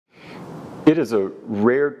It is a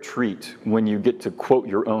rare treat when you get to quote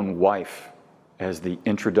your own wife as the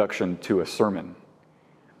introduction to a sermon.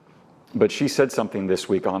 But she said something this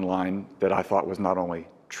week online that I thought was not only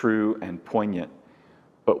true and poignant,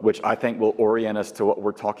 but which I think will orient us to what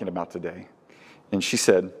we're talking about today. And she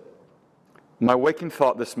said, "My waking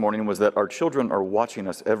thought this morning was that our children are watching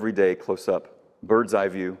us every day close up, bird's eye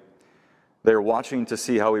view. They are watching to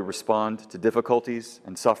see how we respond to difficulties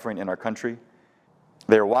and suffering in our country.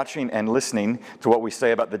 They are watching and listening to what we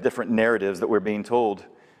say about the different narratives that we're being told.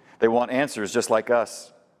 They want answers just like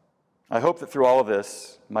us. I hope that through all of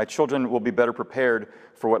this, my children will be better prepared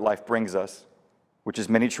for what life brings us, which is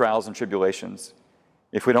many trials and tribulations.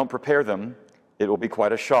 If we don't prepare them, it will be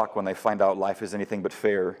quite a shock when they find out life is anything but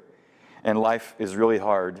fair, and life is really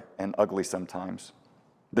hard and ugly sometimes.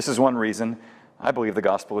 This is one reason I believe the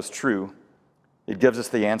gospel is true. It gives us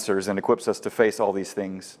the answers and equips us to face all these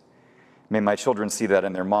things. May my children see that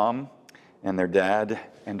in their mom and their dad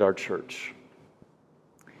and our church."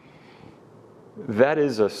 That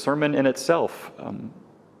is a sermon in itself,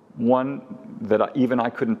 one that even I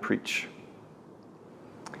couldn't preach,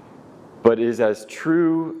 but is as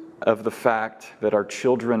true of the fact that our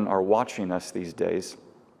children are watching us these days,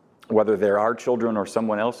 whether they're our children or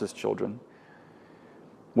someone else's children.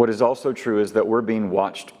 What is also true is that we're being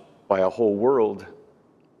watched by a whole world,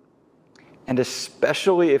 and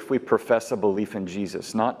especially if we profess a belief in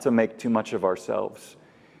Jesus, not to make too much of ourselves.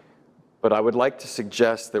 But I would like to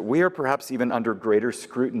suggest that we are perhaps even under greater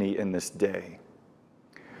scrutiny in this day.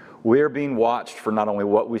 We are being watched for not only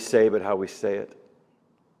what we say, but how we say it.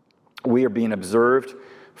 We are being observed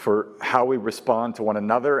for how we respond to one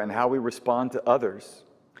another and how we respond to others.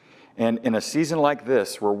 And in a season like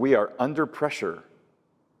this, where we are under pressure,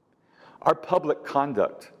 our public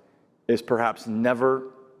conduct is perhaps never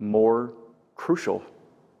more crucial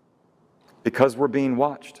because we're being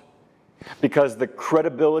watched. Because the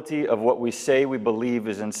credibility of what we say we believe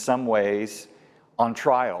is in some ways on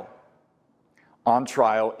trial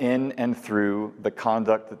in and through the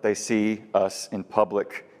conduct that they see us in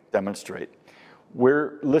public demonstrate.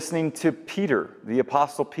 We're listening to Peter, the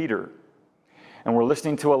Apostle Peter, and we're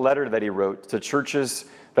listening to a letter that he wrote to churches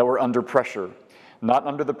that were under pressure, not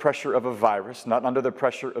under the pressure of a virus, not under the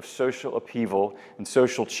pressure of social upheaval and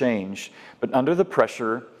social change, but under the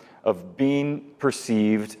pressure of being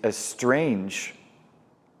perceived as strange.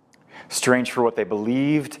 Strange for what they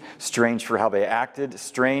believed, strange for how they acted,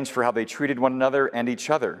 strange for how they treated one another and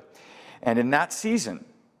each other. And in that season,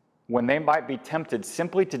 when they might be tempted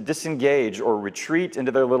simply to disengage or retreat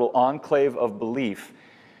into their little enclave of belief,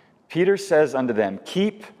 Peter says unto them,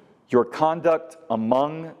 "Keep your conduct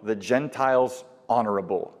among the Gentiles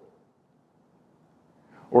honorable."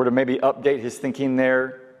 Or to maybe update his thinking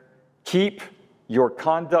there, keep your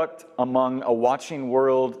conduct among a watching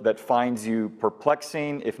world that finds you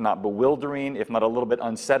perplexing, if not bewildering, if not a little bit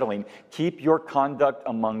unsettling. Keep your conduct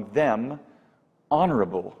among them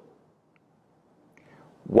honorable.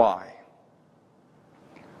 Why?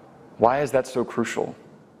 Why is that so crucial?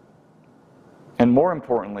 And more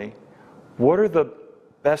importantly, what are the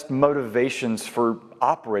best motivations for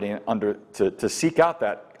operating under to seek out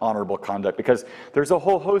that honorable conduct? Because there's a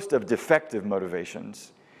whole host of defective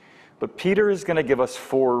motivations. But Peter is going to give us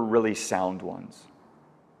 4 really sound ones.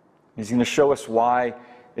 He's going to show us why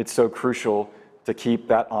it's so crucial to keep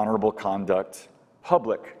that honorable conduct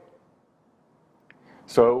public.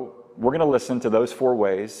 So we're going to listen to those 4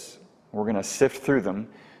 ways. We're going to sift through them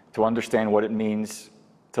to understand what it means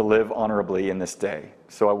to live honorably in this day.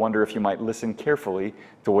 So I wonder if you might listen carefully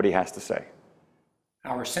to what he has to say.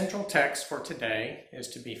 Our central text for today is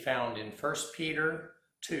to be found in 1 Peter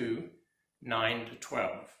 2,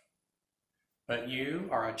 9-12. But you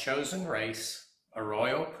are a chosen race, a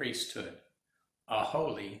royal priesthood, a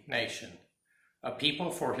holy nation, a people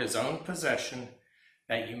for his own possession,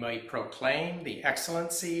 that you may proclaim the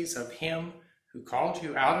excellencies of him who called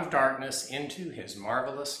you out of darkness into his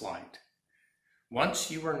marvelous light. Once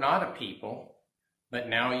you were not a people, but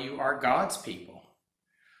now you are God's people.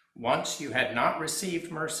 Once you had not received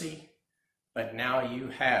mercy, but now you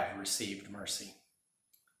have received mercy.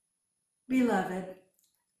 Beloved,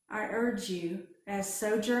 I urge you, as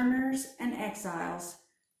sojourners and exiles,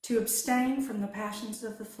 to abstain from the passions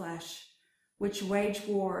of the flesh, which wage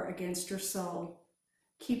war against your soul.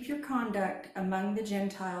 Keep your conduct among the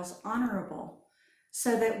Gentiles honorable,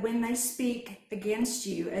 so that when they speak against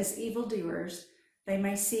you as evildoers, they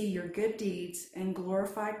may see your good deeds and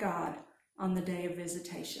glorify God on the day of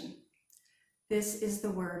visitation. This is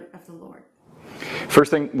the word of the Lord. First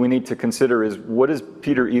thing we need to consider is, what does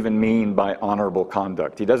Peter even mean by honorable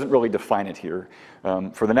conduct? He doesn't really define it here.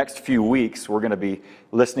 For the next few weeks, we're going to be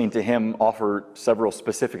listening to him offer several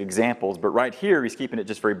specific examples, but right here, he's keeping it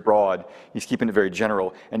just very broad. He's keeping it very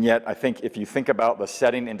general. And yet, I think if you think about the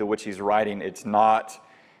setting into which he's writing, it's not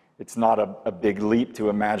a big leap to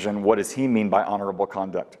imagine what does he mean by honorable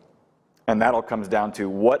conduct. And that all comes down to,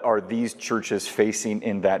 what are these churches facing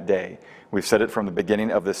in that day? We've said it from the beginning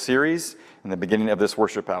of this series and the beginning of this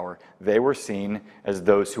worship hour. They were seen as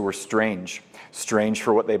those who were strange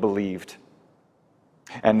for what they believed.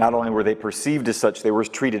 And not only were they perceived as such, they were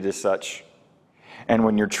treated as such. And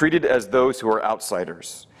when you're treated as those who are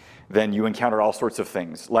outsiders, then you encounter all sorts of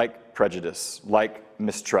things, like prejudice, like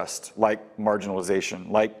mistrust, like marginalization,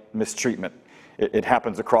 like mistreatment. It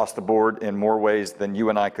happens across the board in more ways than you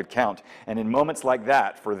and I could count. And in moments like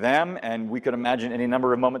that, for them, and we could imagine any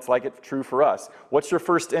number of moments like it true for us, what's your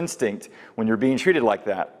first instinct when you're being treated like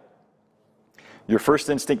that? Your first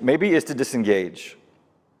instinct maybe is to disengage,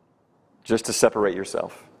 just to separate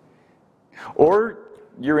yourself. Or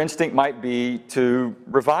your instinct might be to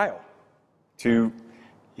revile, to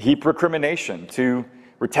heap recrimination, to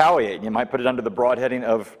retaliate. You might put it under the broad heading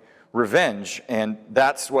of revenge, and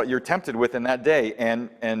that's what you're tempted with in that day.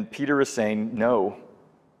 And Peter is saying, no.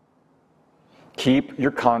 Keep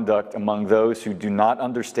your conduct among those who do not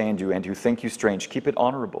understand you and who think you strange. Keep it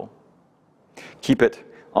honorable. Keep it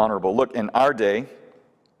honorable. Look, in our day,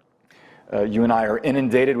 you and I are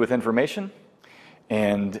inundated with information,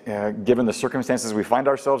 and given the circumstances we find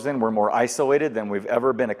ourselves in, we're more isolated than we've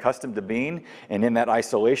ever been accustomed to being. And in that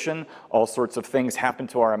isolation, all sorts of things happen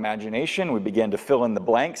to our imagination. We begin to fill in the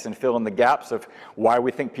blanks and fill in the gaps of why we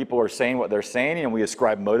think people are saying what they're saying, and we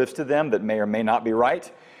ascribe motives to them that may or may not be right.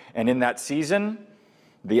 And in that season,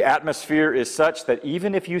 the atmosphere is such that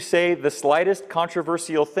even if you say the slightest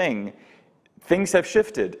controversial thing, things have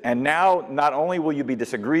shifted. And now, not only will you be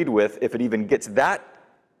disagreed with, if it even gets that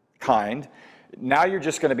kind, now you're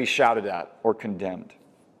just going to be shouted at or condemned.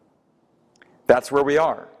 That's where we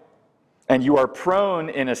are. And you are prone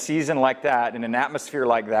in a season like that, in an atmosphere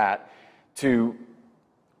like that, to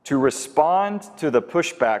respond to the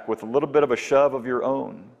pushback with a little bit of a shove of your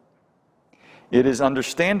own. It is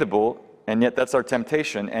understandable, and yet that's our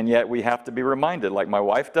temptation, and yet we have to be reminded, like my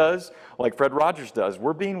wife does, like Fred Rogers does,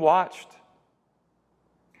 we're being watched.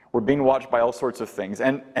 We're being watched by all sorts of things.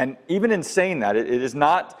 And even in saying that, it is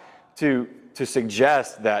not to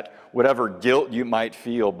suggest that whatever guilt you might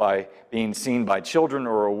feel by being seen by children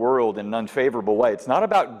or a world in an unfavorable way, it's not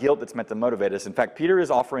about guilt that's meant to motivate us. In fact, Peter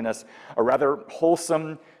is offering us a rather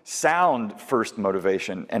wholesome, sound first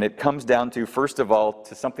motivation, and it comes down to, first of all,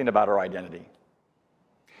 to something about our identity.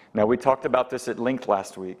 Now, we talked about this at length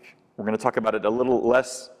last week. We're going to talk about it a little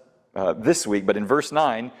less this week, but in verse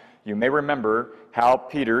 9, you may remember how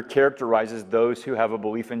Peter characterizes those who have a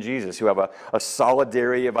belief in Jesus, who have a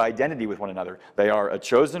solidarity of identity with one another. They are a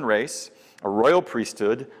chosen race, a royal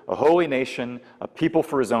priesthood, a holy nation, a people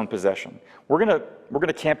for his own possession. We're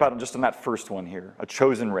gonna camp out just on that first one here, a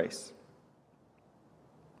chosen race.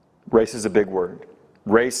 Race is a big word.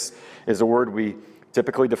 Race is a word we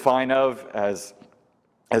typically define as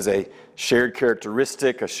a shared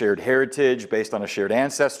characteristic, a shared heritage based on a shared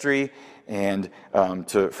ancestry. And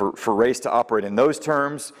for race to operate in those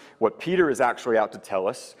terms, what Peter is actually out to tell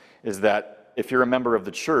us is that if you're a member of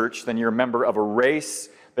the church, then you're a member of a race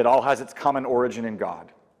that all has its common origin in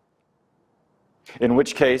God. In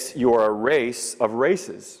which case, you are a race of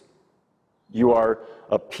races. You are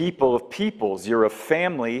a people of peoples. You're a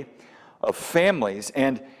family of families.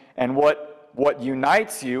 And what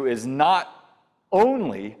unites you is not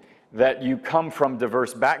only that you come from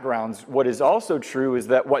diverse backgrounds. What is also true is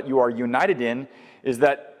that what you are united in is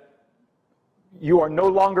that you are no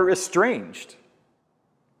longer estranged.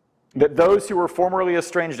 That those who were formerly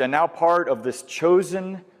estranged are now part of this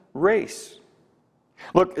chosen race.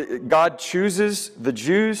 Look, God chooses the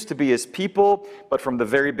Jews to be his people, but from the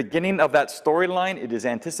very beginning of that storyline, it is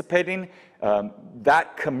anticipating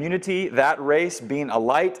that community, that race, being a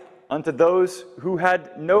light unto those who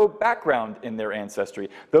had no background in their ancestry,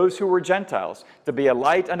 those who were Gentiles, to be a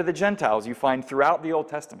light unto the Gentiles you find throughout the Old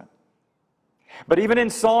Testament. But even in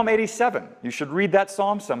Psalm 87, you should read that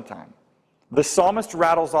psalm sometime. The psalmist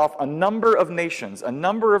rattles off a number of nations, a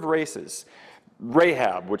number of races.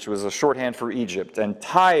 Rahab, which was a shorthand for Egypt, and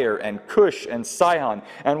Tyre, and Cush, and Sihon.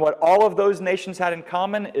 And what all of those nations had in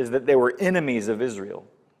common is that they were enemies of Israel.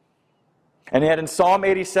 And yet in Psalm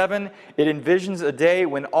 87, it envisions a day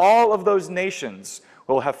when all of those nations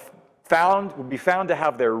will be found to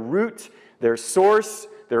have their root, their source,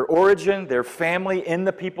 their origin, their family in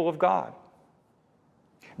the people of God.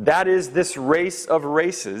 That is this race of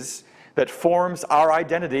races that forms our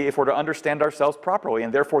identity if we're to understand ourselves properly.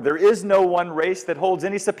 And therefore, there is no one race that holds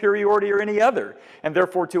any superiority or any other. And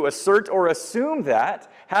therefore, to assert or assume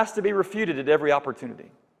that has to be refuted at every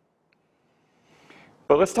opportunity.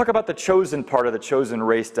 But let's talk about the chosen part of the chosen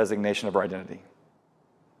race designation of our identity.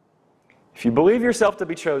 If you believe yourself to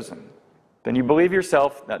be chosen, then you believe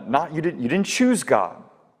yourself that you didn't choose God.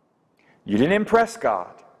 You didn't impress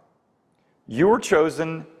God. You were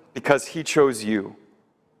chosen because He chose you.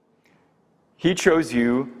 He chose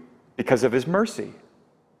you because of His mercy,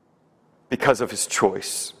 because of His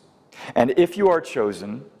choice. And if you are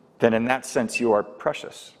chosen, then in that sense you are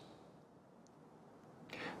precious.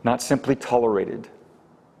 Not simply tolerated.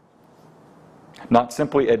 Not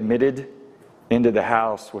simply admitted into the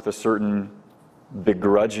house with a certain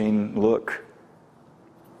begrudging look.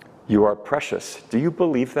 You are precious. Do you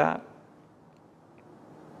believe that?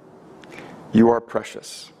 You are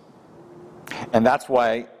precious. And that's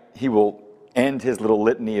why he will end his little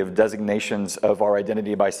litany of designations of our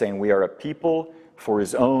identity by saying we are a people for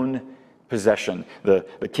His own possession. The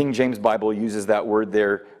King James Bible uses that word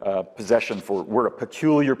there, possession, for we're a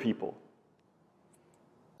peculiar people.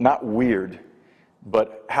 Not weird,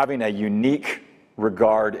 but having a unique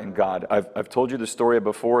regard in God. I've told you the story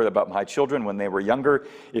before about my children when they were younger.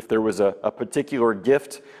 If there was a particular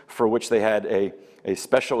gift for which they had a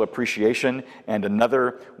special appreciation and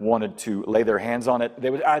another wanted to lay their hands on it,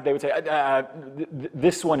 they would say,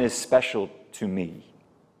 this one is special to me.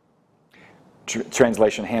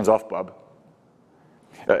 Translation, hands off, bub.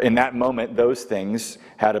 In that moment, those things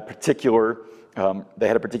had a particular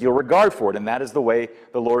regard for it, and that is the way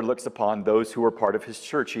the Lord looks upon those who are part of His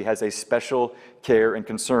church. He has a special care and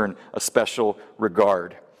concern, a special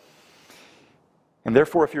regard. And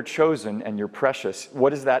therefore, if you're chosen and you're precious,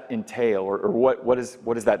 what does that entail, or what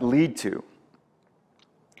does that lead to?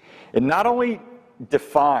 It not only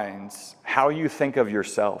defines how you think of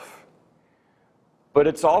yourself, but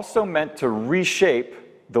it's also meant to reshape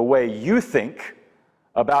the way you think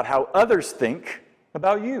about how others think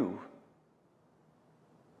about you.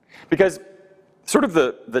 Because sort of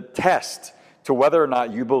the test to whether or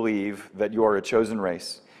not you believe that you are a chosen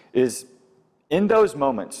race is in those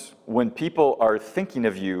moments when people are thinking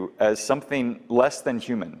of you as something less than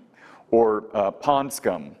human, or pond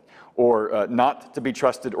scum, or not to be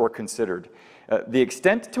trusted or considered. The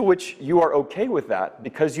extent to which you are okay with that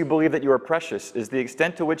because you believe that you are precious is the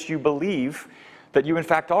extent to which you believe that you in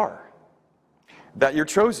fact are, that you're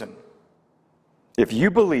chosen. If you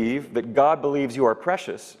believe that God believes you are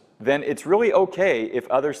precious, then it's really okay if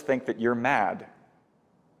others think that you're mad.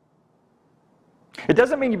 It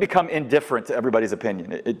doesn't mean you become indifferent to everybody's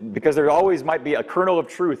opinion, because there always might be a kernel of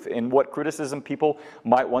truth in what criticism people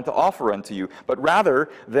might want to offer unto you. But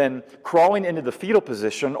rather than crawling into the fetal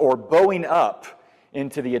position or bowing up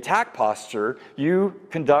into the attack posture, you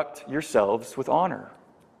conduct yourselves with honor.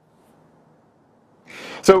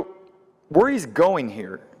 So where he's going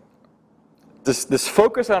here, this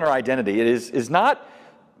focus on our identity, it is not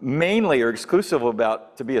mainly or exclusive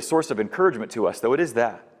about to be a source of encouragement to us, though it is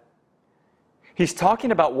that. He's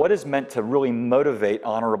talking about what is meant to really motivate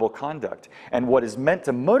honorable conduct. And what is meant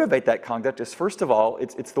to motivate that conduct is, first of all,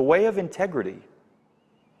 it's the way of integrity,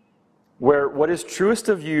 where what is truest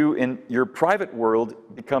of you in your private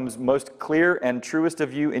world becomes most clear and truest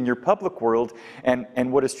of you in your public world,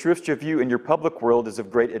 and what is truest of you in your public world is of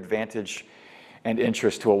great advantage and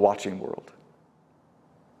interest to a watching world.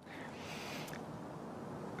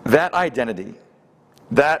 That identity,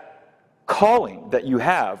 that calling that you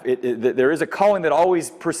have, there is a calling that always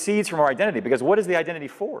proceeds from our identity, because what is the identity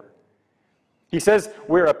for? He says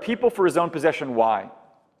we're a people for His own possession. Why?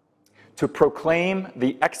 To proclaim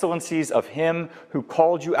the excellencies of Him who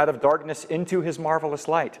called you out of darkness into His marvelous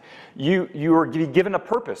light. You are given a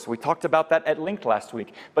purpose. We talked about that at length last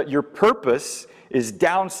week. But your purpose is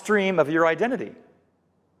downstream of your identity.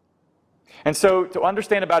 And so to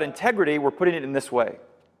understand about integrity, we're putting it in this way.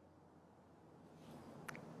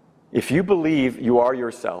 If you believe you are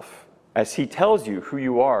yourself, as He tells you who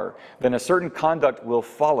you are, then a certain conduct will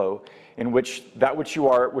follow in which that which you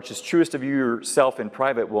are, which is truest of you yourself in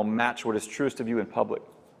private, will match what is truest of you in public.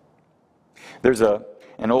 There's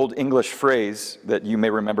an old English phrase that you may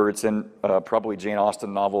remember. It's in probably Jane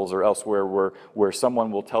Austen novels or elsewhere where someone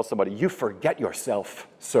will tell somebody, "You forget yourself,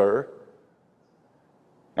 sir."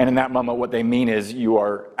 And in that moment, what they mean is you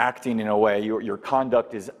are acting in a way, your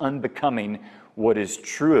conduct is unbecoming what is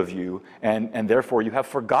true of you, and therefore you have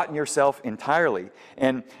forgotten yourself entirely.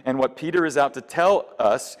 And what Peter is out to tell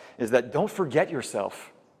us is that don't forget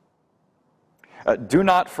yourself. Do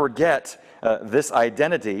not forget this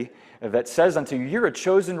identity that says unto you, you're a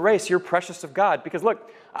chosen race, you're precious of God. Because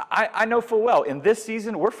look, I know full well, in this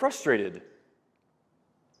season, we're frustrated.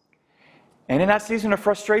 And in that season of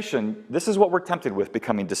frustration, this is what we're tempted with,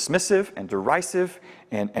 becoming dismissive and derisive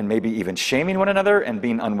and maybe even shaming one another and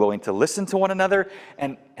being unwilling to listen to one another.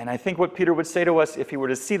 And I think what Peter would say to us, if he were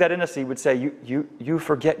to see that in us, he would say, you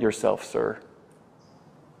forget yourself, sir.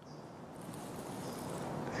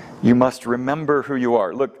 You must remember who you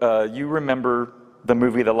are. Look, you remember the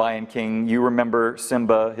movie The Lion King. You remember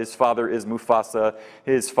Simba. His father is Mufasa.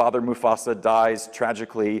 His father Mufasa dies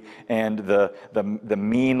tragically, and the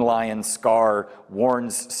mean lion Scar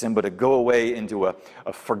warns Simba to go away into a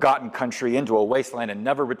forgotten country, into a wasteland, and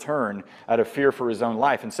never return out of fear for his own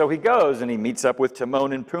life. And so he goes, and he meets up with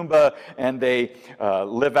Timon and Pumbaa, and they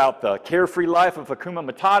live out the carefree life of Hakuna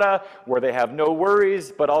Matata, where they have no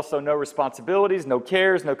worries, but also no responsibilities, no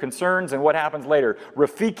cares, no concerns. And what happens later?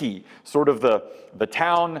 Rafiki, sort of the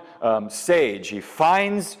town sage, he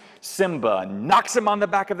finds Simba, knocks him on the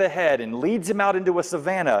back of the head, and leads him out into a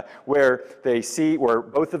savannah where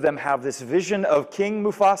both of them have this vision of King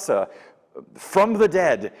Mufasa from the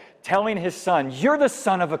dead, telling his son, "You're the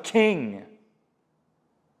son of a king."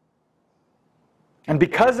 And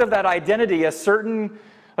because of that identity, a certain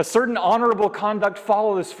honorable conduct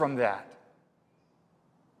follows from that.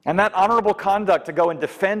 And that honorable conduct to go and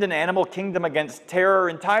defend an animal kingdom against terror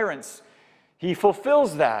and tyrants, he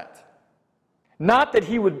fulfills that. Not that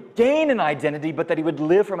he would gain an identity, but that he would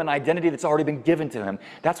live from an identity that's already been given to him.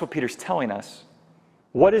 That's what Peter's telling us.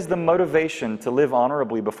 What is the motivation to live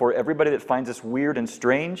honorably before everybody that finds us weird and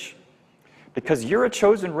strange? Because you're a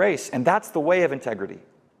chosen race, and that's the way of integrity.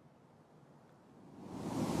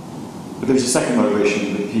 But there's a second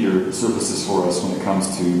motivation that Peter surfaces for us when it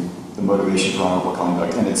comes to the motivation for honorable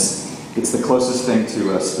conduct, and it's the closest thing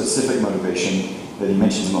to a specific motivation that he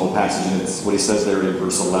mentions in the whole passage, and it's what he says there in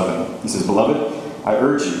verse 11. He says, "Beloved, I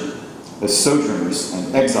urge you, as sojourners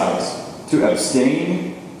and exiles, to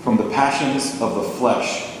abstain from the passions of the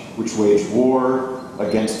flesh, which wage war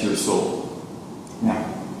against your soul." Now,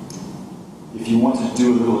 if you want to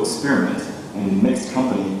do a little experiment, and in mixed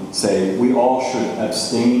company say, we all should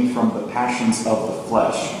abstain from the passions of the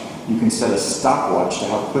flesh, you can set a stopwatch to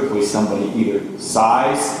how quickly somebody either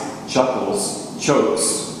sighs, chuckles,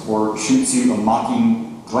 chokes, or shoots you a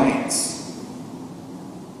mocking glance.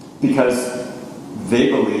 Because they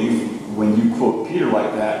believe, when you quote Peter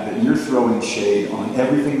like that you're throwing shade on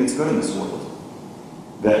everything that's good in this world.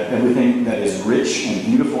 That everything that is rich and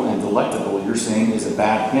beautiful and delectable, you're saying is a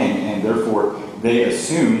bad thing, and therefore they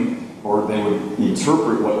assume, or they would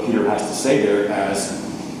interpret what Peter has to say there as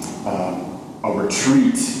a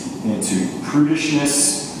retreat into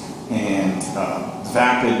prudishness and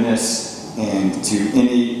vapidness and to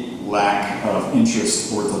any lack of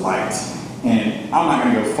interest or delight. And I'm not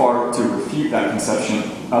going to go far to refute that conception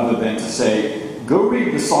other than to say, go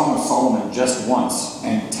read the Song of Solomon just once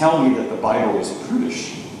and tell me that the Bible is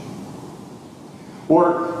prudish.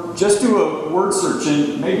 Or just do a word search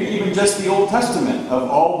in maybe even just the Old Testament of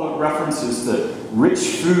all the references to rich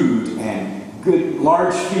food and good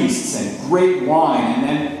large feasts and great wine, and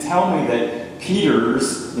then tell me that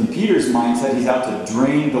in Peter's mindset, he's out to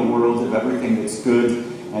drain the world of everything that's good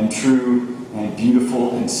and true and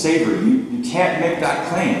beautiful and savory. You can't make that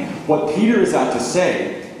claim. What Peter is out to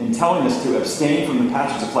say in telling us to abstain from the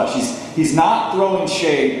passions of flesh, he's not throwing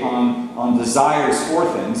shade on desires for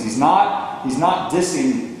things. He's not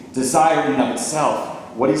dissing desire in and of itself.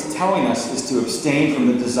 What he's telling us is to abstain from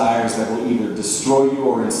the desires that will either destroy you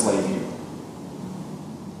or enslave you.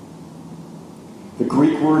 The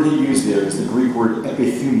Greek word he used there is the Greek word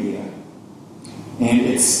epithumia. And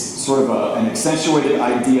it's sort of an accentuated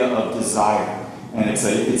idea of desire. And it's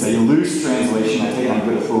a loose translation, I take it on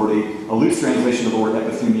good authority, a loose translation of the word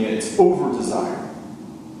epithumia. It's over-desire.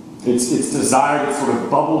 It's desire that's sort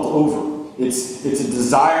of bubbled over. It's a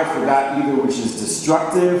desire for that either which is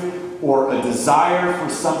destructive or a desire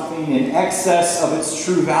for something in excess of its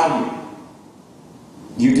true value.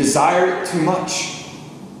 You desire it too much.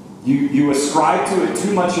 You ascribe to it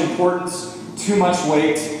too much importance, too much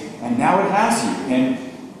weight, and now it has you. And,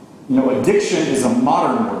 addiction is a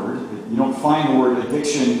modern word. You don't find the word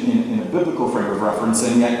addiction in a biblical frame of reference,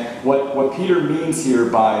 and yet what Peter means here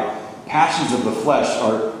by passions of the flesh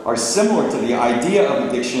are similar to the idea of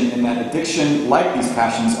addiction, in that addiction, like these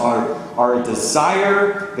passions, are a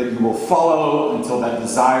desire that you will follow until that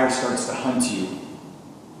desire starts to hunt you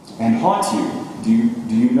and haunt you.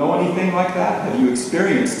 Do you know anything like that? Have you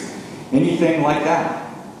experienced anything like that?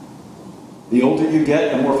 The older you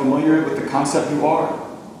get, the more familiar with the concept you are.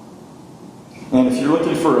 And if you're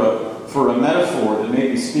looking for for a metaphor that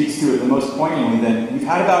maybe speaks to it the most poignantly, then we've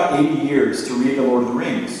had about 80 years to read The Lord of the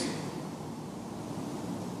Rings.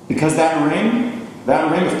 Because that ring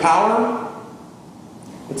of power,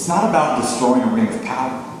 it's not about destroying a ring of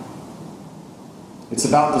power. It's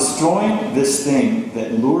about destroying this thing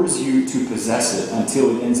that lures you to possess it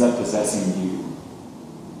until it ends up possessing you.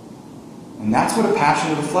 And that's what a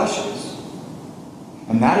passion of the flesh is.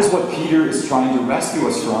 And that is what Peter is trying to rescue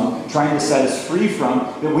us from, trying to set us free from,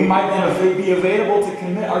 that we might then be available to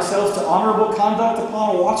commit ourselves to honorable conduct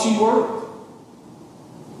upon a watching world.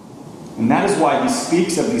 And that is why he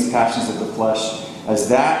speaks of these passions of the flesh as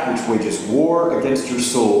that which wages war against your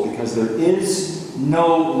soul, because there is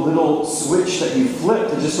no little switch that you flip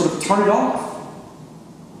to just sort of turn it off.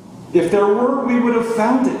 If there were, we would have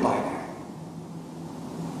found it by now.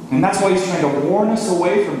 And that's why he's trying to warn us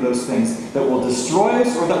away from those things that will destroy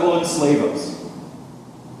us or that will enslave us.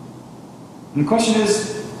 And the question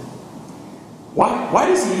is, why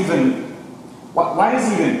does he even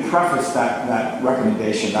preface that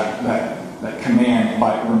recommendation, that command,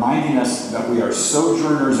 by reminding us that we are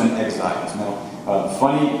sojourners and exiles? Now,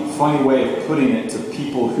 funny way of putting it to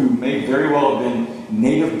people who may very well have been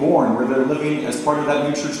native born, where they're living as part of that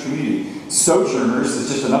new church community. Sojourners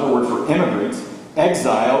is just another word for immigrant.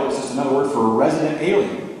 Exile is just another word for a resident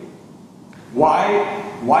alien.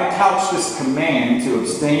 Why couch this command to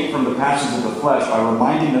abstain from the passions of the flesh by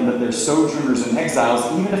reminding them that they're sojourners and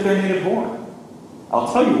exiles, even if they're native born?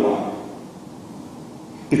 I'll tell you why.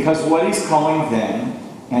 Because what he's calling them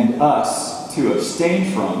and us to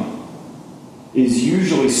abstain from is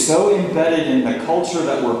usually so embedded in the culture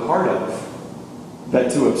that we're part of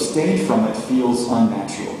that to abstain from it feels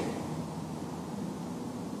unnatural.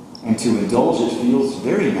 And to indulge it feels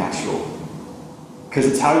very natural. Because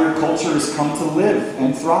it's how your culture has come to live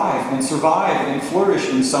and thrive and survive and flourish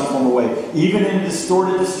in some form of way, even in a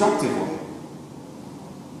distorted, destructive way.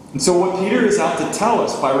 And so what Peter is out to tell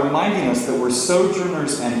us by reminding us that we're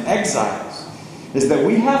sojourners and exiles is that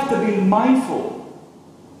we have to be mindful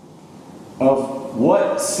of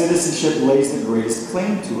what citizenship lays the greatest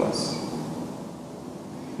claim to us.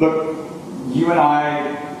 Look, you and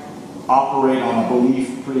I operate on a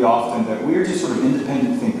belief pretty often that we're just sort of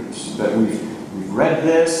independent thinkers, that we've read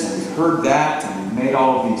this and we've heard that and we've made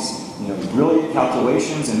all of these brilliant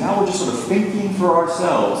calculations, and now we're just sort of thinking for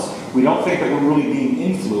ourselves. We don't think that we're really being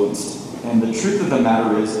influenced. And the truth of the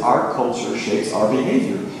matter is our culture shapes our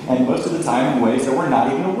behavior, and most of the time in ways that we're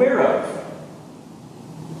not even aware of.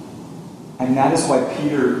 And that is why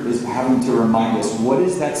Peter is having to remind us, what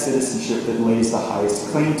is that citizenship that lays the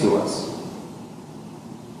highest claim to us?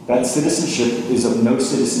 That citizenship is of no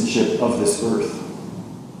citizenship of this earth.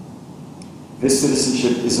 This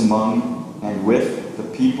citizenship is among and with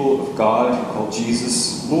the people of God who call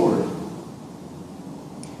Jesus Lord.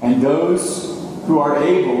 And those who are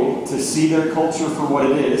able to see their culture for what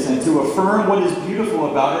it is and to affirm what is beautiful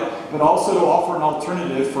about it, but also to offer an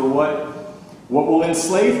alternative for what will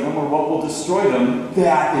enslave them or what will destroy them,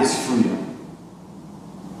 that is freedom.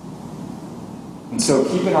 And so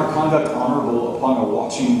keeping our conduct honorable upon a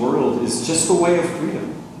watching world is just the way of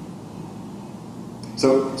freedom.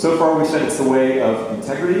 So far we've said it's the way of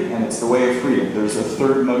integrity and it's the way of freedom. There's a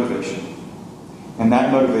third motivation. And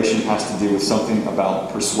that motivation has to do with something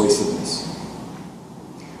about persuasiveness.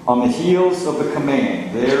 On the heels of the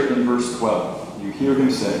command, there in verse 12, you hear him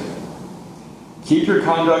say, "Keep your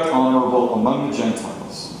conduct honorable among the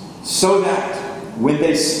Gentiles, so that when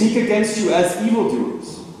they speak against you as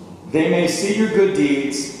evildoers, they may see your good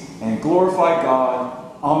deeds and glorify God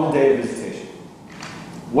on the day of visitation."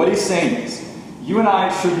 What he's saying is, you and I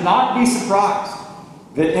should not be surprised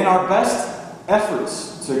that in our best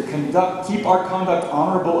efforts to keep our conduct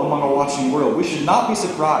honorable among a watching world, we should not be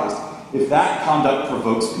surprised if that conduct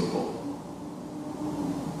provokes people.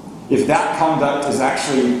 If that conduct is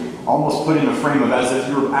actually almost put in a frame of as if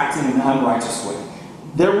you were acting in an unrighteous way.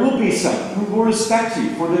 There will be some who will respect you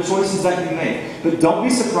for the choices that you make. But don't be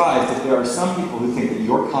surprised if there are some people who think that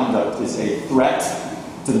your conduct is a threat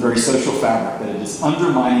to the very social fabric, that it is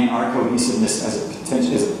undermining our cohesiveness as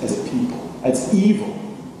a people. It's evil.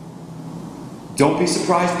 Don't be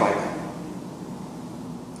surprised by that.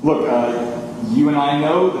 Look, you and I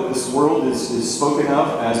know that this world is spoken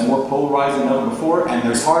of as more polarized than ever before, and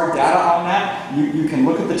there's hard data on that. You can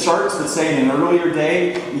look at the charts that say in an earlier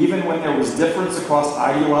day, even when there was difference across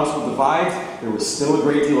ideological divides, there was still a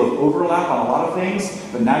great deal of overlap on a lot of things.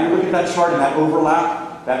 But now you look at that chart and that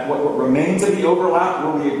overlap, that what remains of the overlap,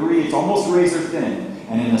 where we agree it's almost razor thin.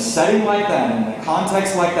 And in a setting like that, in a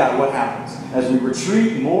context like that, what happens? As we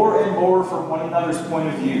retreat more and more from one another's point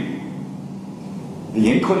of view,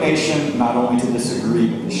 The inclination not only to disagree,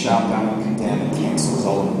 but to shout down and condemn and cancel is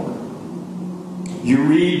all in order. You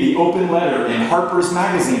read the open letter in Harper's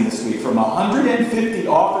Magazine this week from 150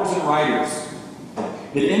 authors and writers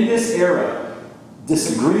that in this era,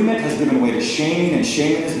 disagreement has given way to shaming, and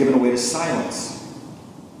shaming has given way to silence.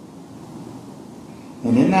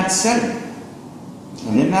 And in that setting,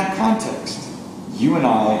 and in that context, you and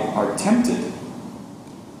I are tempted.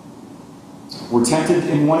 We're tempted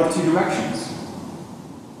in one of two directions.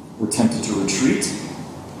 We're tempted to retreat,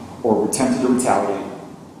 or we're tempted to retaliate.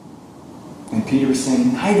 And Peter is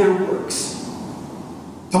saying, neither works.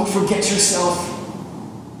 Don't forget yourself.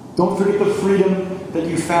 Don't forget the freedom that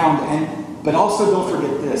you found, but also don't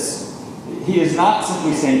forget this. He is not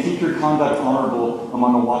simply saying, keep your conduct honorable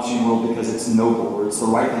among a watching world because it's noble or it's the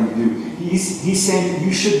right thing to do. He's saying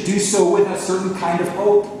you should do so with a certain kind of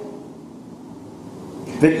hope.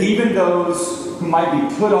 That even those who might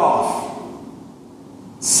be put off,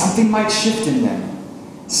 something might shift in them.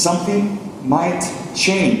 Something might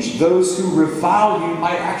change. Those who revile you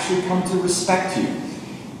might actually come to respect you.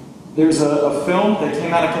 There's a film that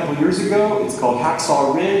came out a couple years ago. It's called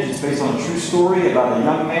Hacksaw Ridge. It's based on a true story about a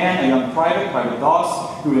young man, a young Private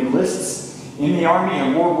Doss, who enlists in the Army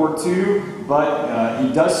in World War II, but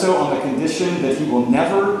he does so on the condition that he will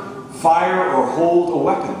never fire or hold a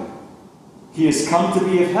weapon. He has come to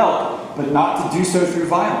be of help, but not to do so through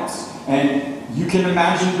violence. And you can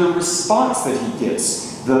imagine the response that he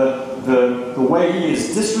gets, the way he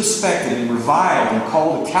is disrespected and reviled and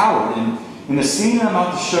called a coward. And in the scene I'm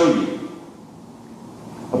about to show you,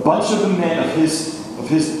 a bunch of the men of his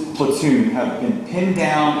platoon have been pinned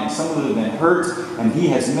down, and some of them have been hurt, and he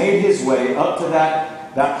has made his way up to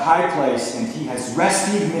that high place, and he has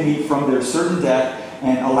rescued many from their certain death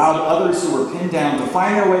and allowed others who were pinned down to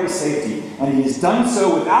find their way to safety. And he has done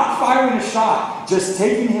so without firing a shot, just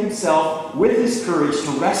taking himself with his courage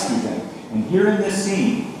to rescue them. And here in this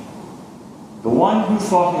scene, the one who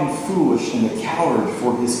thought him foolish and a coward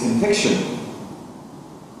for his conviction,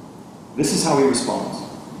 this is how he responds.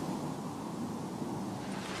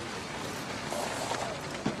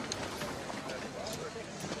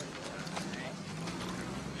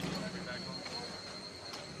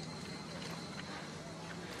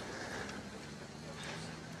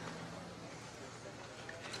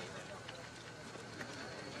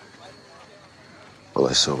 All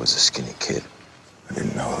I saw was a skinny kid. I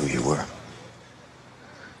didn't know who you were.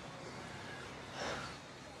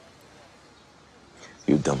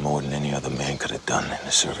 You've done more than any other man could have done in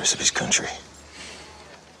the service of his country.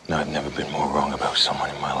 And I've never been more wrong about someone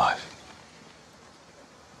in my life.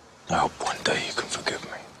 I hope one day you can forgive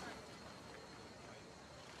me.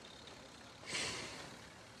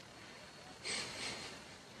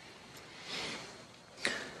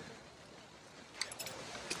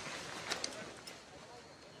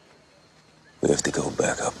 We have to go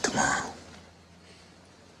back up tomorrow.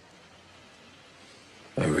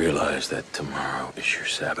 I realize that tomorrow is your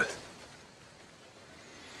Sabbath.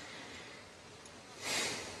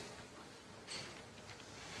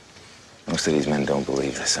 Most of these men don't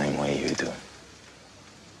believe the same way you do.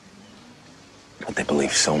 But they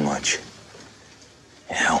believe so much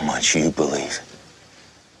in how much you believe.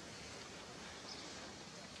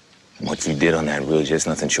 And what you did on that ridge is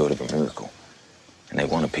nothing short of a miracle. And they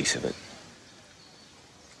want a piece of it.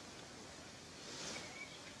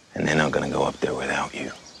 And they're not gonna go up there without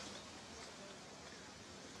you.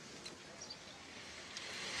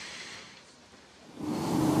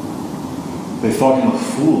 They thought him a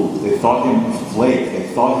fool. They thought him a flake. They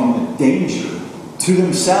thought him a danger to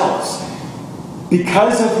themselves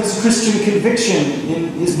because of his Christian conviction, in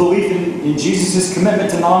his belief in Jesus'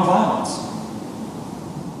 commitment to nonviolence.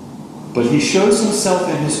 But he shows himself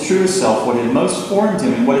in his truest self, what had most formed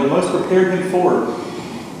him and what had most prepared him for.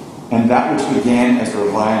 And that which began as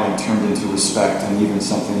reviling turned into respect and even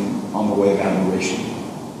something on the way of admiration.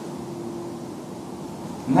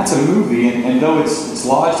 And that's a movie, and though it's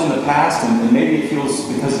lodged in the past, and maybe it feels,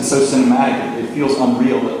 because it's so cinematic, it feels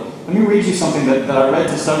unreal. But let me read you something that I read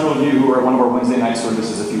to several of you who were at one of our Wednesday night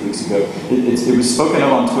services a few weeks ago. It was spoken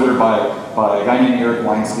of on Twitter by a guy named Eric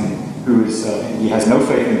Weinstein, who is, he has no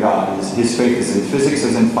faith in God. His faith is in physics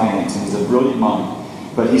as in finance, and he's a brilliant mind.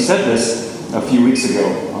 But he said this a few weeks ago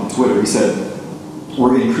on Twitter. He said,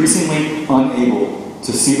 "We're increasingly unable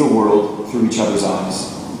to see the world through each other's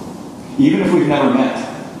eyes. Even if we've never met,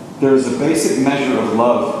 there is a basic measure of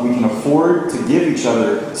love we can afford to give each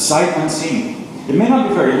other sight unseen. It may not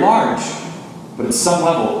be very large, but at some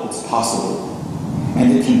level it's possible,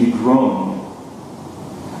 and it can be grown.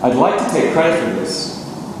 I'd like to take credit for this,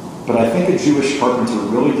 but I think a Jewish carpenter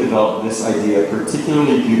really developed this idea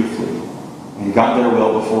particularly beautifully, and got there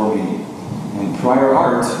well before me. And prior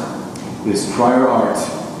art is prior art.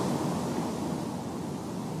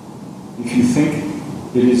 If you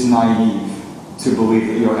think it is naive to believe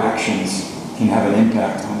that your actions can have an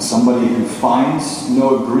impact on somebody who finds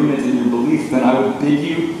no agreement in your belief, then I would bid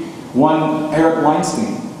you one Eric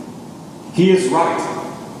Weinstein. He is right.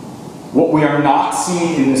 What we are not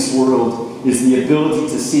seeing in this world is the ability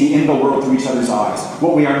to see in the world through each other's eyes.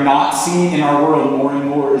 What we are not seeing in our world more and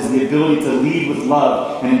more is the ability to lead with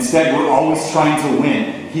love, and instead we're always trying to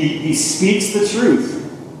win. He speaks the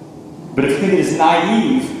truth. But if you think it is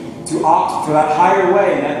naive to opt for that higher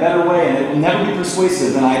way and that better way, and it will never be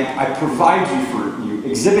persuasive, then I provide you for you.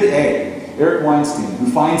 Exhibit A, Eric Weinstein, who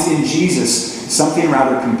finds in Jesus something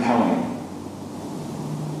rather compelling.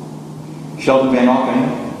 Sheldon Van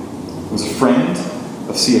Auken was a friend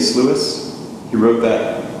of C.S. Lewis. He wrote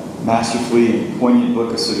that masterfully and poignant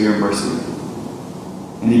book, A Severe Mercy.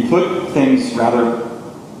 And he put things rather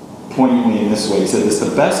poignantly in this way. He said this: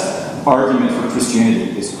 the best argument for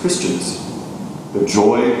Christianity is Christians. Their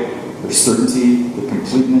joy, their certainty, their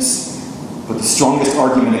completeness. But the strongest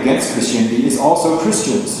argument against Christianity is also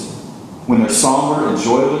Christians. When they're somber and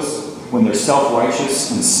joyless, when they're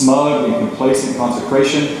self-righteous and smug and complacent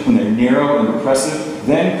consecration, when they're narrow and repressive,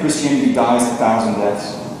 then Christianity dies 1,000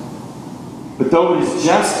 deaths. But though it is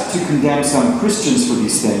just to condemn some Christians for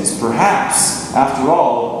these things, perhaps, after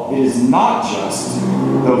all, it is not just,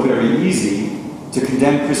 though very easy, to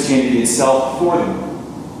condemn Christianity itself for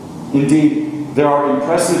them. Indeed, there are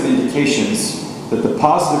impressive indications that the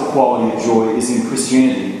positive quality of joy is in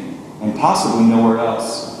Christianity and possibly nowhere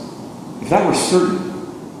else. If that were certain,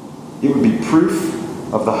 it would be proof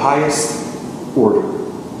of the highest order.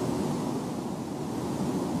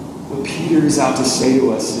 What Peter is out to say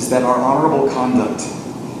to us is that our honorable conduct,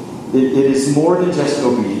 it is more than just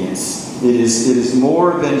obedience. It is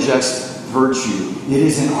more than just virtue. It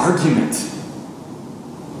is an argument.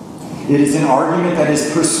 It is an argument that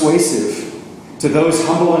is persuasive to those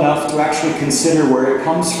humble enough to actually consider where it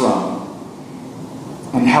comes from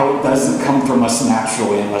and how it doesn't come from us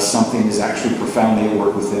naturally unless something is actually profoundly at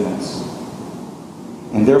work within us.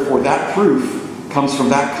 And therefore, that proof comes from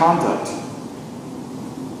that conduct.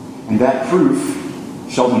 And that proof,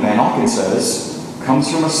 Sheldon Van Auken says,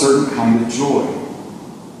 comes from a certain kind of joy.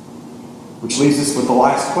 Which leaves us with the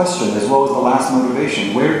last question, as well as the last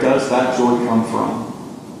motivation. Where does that joy come from?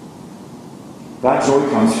 That joy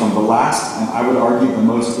comes from the last, and I would argue the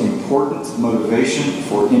most important motivation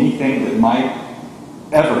for anything that might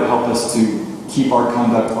ever help us to keep our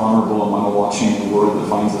conduct honorable among a watching world that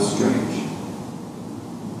finds us strange.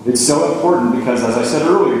 It's so important because, as I said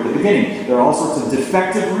earlier at the beginning, there are all sorts of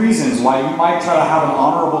defective reasons why you might try to have an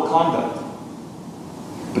honorable conduct.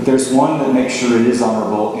 But there's one that makes sure it is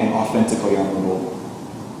honorable and authentically honorable.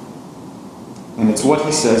 And it's what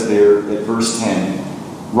he says there at verse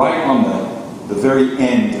 10, right on the very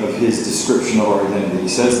end of his description of our identity. He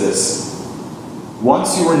says this: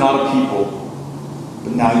 once you were not a people,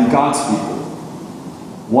 but now you're God's people.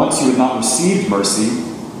 Once you had not received mercy,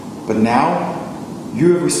 but now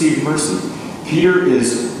you have received mercy. Peter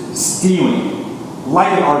is stealing, like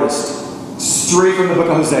an artist, straight from the book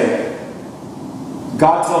of Hosea.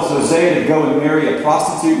 God tells Hosea to go and marry a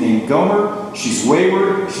prostitute named Gomer. She's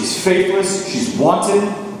wayward, she's faithless, she's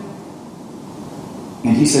wanton.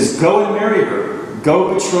 And he says, go and marry her.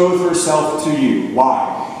 Go betroth herself to you.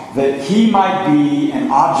 Why? That he might be an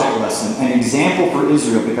object lesson, an example for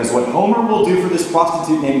Israel. Because what Homer will do for this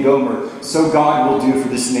prostitute named Gomer, so God will do for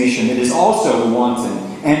this nation. It is also wanton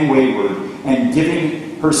and wayward and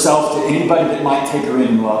giving herself to anybody that might take her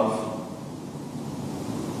in love.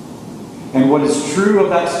 And what is true of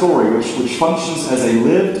that story, which functions as a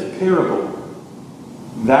lived parable,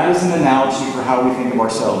 that is an analogy for how we think of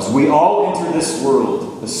ourselves. We all enter this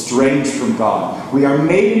world estranged from God. We are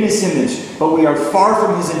made in His image, but we are far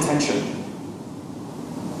from His intention.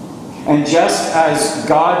 And just as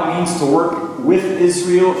God means to work with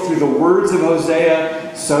Israel through the words of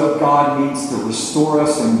Hosea, so God means to restore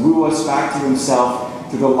us and woo us back to Himself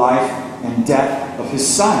through the life and death of His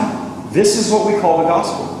Son. This is what we call the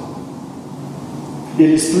gospel. It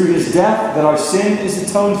is through His death that our sin is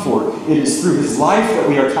atoned for. It is through His life that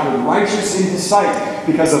we are counted righteous in His sight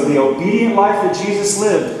because of the obedient life that Jesus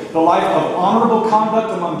lived, the life of honorable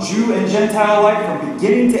conduct among Jew and Gentile alike from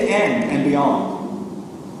beginning to end and beyond.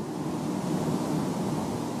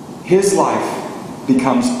 His life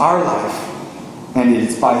becomes our life, and it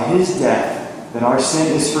is by His death that our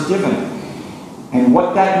sin is forgiven. And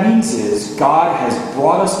what that means is God has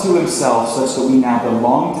brought us to Himself such that we now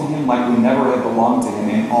belong to Him like we never had belonged to Him,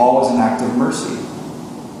 and all is an act of mercy.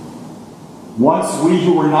 Once we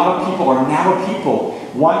who were not a people are now a people.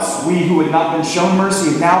 Once we who had not been shown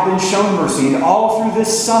mercy have now been shown mercy. And all through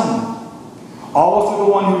this Son. All through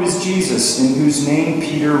the one who is Jesus, in whose name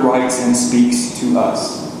Peter writes and speaks to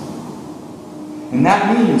us. And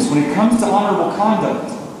that means when it comes to honorable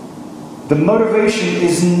conduct, the motivation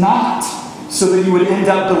is not so that you would end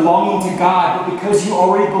up belonging to God, but because you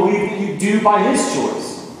already believe that you do by His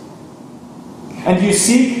choice. And you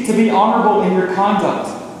seek to be honorable in your conduct.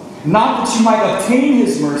 Not that you might obtain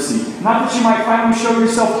His mercy, not that you might finally show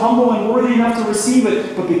yourself humble and worthy enough to receive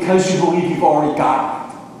it, but because you believe you've already gotten it.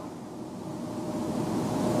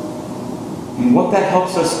 And what that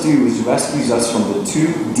helps us do is rescues us from the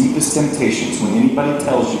two deepest temptations when anybody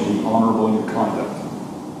tells you to be honorable in your conduct.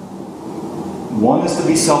 One is to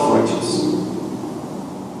be self-righteous.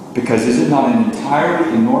 Because is it not an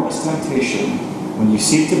entirely enormous temptation when you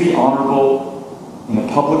seek to be honorable in a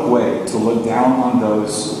public way to look down on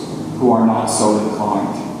those who are not so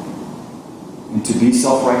inclined and to be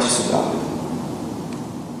self-righteous about it?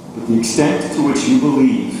 But the extent to which you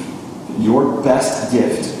believe that your best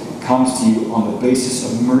gift comes to you on the basis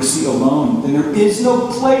of mercy alone, then there is no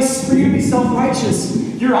place for you to be self-righteous.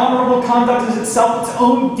 Your honorable conduct is itself its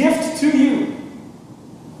own gift to you.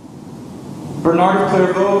 Bernard of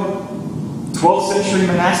Clairvaux, 12th century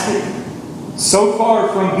monastic, so far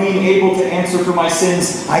from being able to answer for my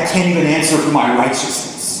sins, I can't even answer for my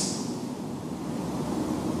righteousness.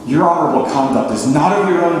 Your honorable conduct is not of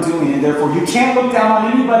your own doing, and therefore you can't look down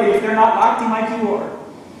on anybody if they're not acting like you are.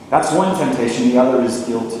 That's one temptation. The other is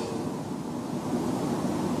guilt.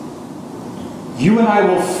 You and I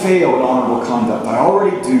will fail at honorable conduct. I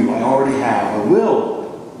already do. I already have. I will.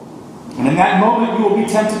 And in that moment, you will be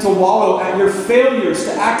tempted to wallow at your failures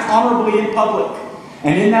to act honorably in public.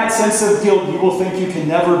 And in that sense of guilt, you will think you can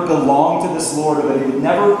never belong to this Lord, or that He would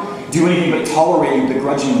never do anything but tolerate you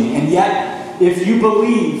begrudgingly. And yet, if you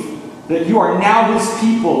believe that you are now His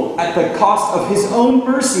people at the cost of His own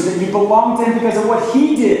mercy, that you belong to Him because of what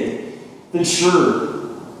He did, then sure,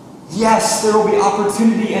 yes, there will be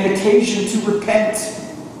opportunity and occasion to repent.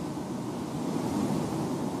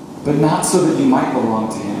 But not so that you might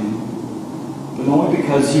belong to Him, but only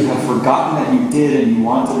because you have forgotten that you did and you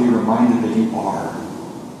want to be reminded that you are.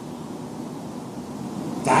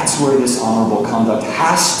 That's where this honorable conduct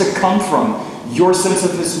has to come from. Your sense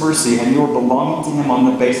of His mercy and your belonging to Him on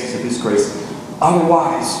the basis of His grace.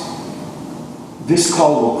 Otherwise, this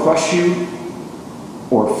call will crush you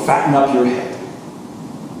or fatten up your head.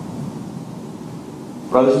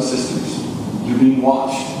 Brothers and sisters, you're being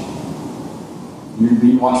watched. You're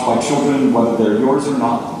being watched by children, whether they're yours or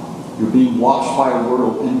not. You're being watched by a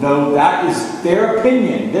world. And though that is their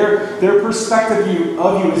opinion, their perspective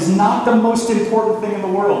of you is not the most important thing in the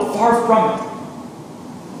world, far from it.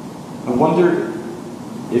 I wonder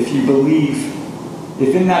if you believe,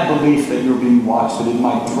 if in that belief that you're being watched, that it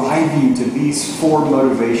might drive you to these four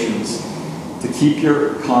motivations to keep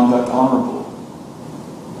your conduct honorable.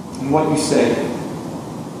 In what you say,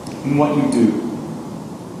 in what you do,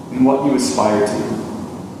 in what you aspire to,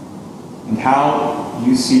 and how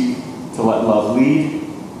you seek to let love lead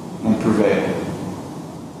and prevail.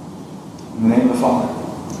 In the name of the Father,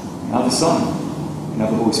 and of the Son, and of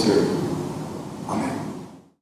the Holy Spirit.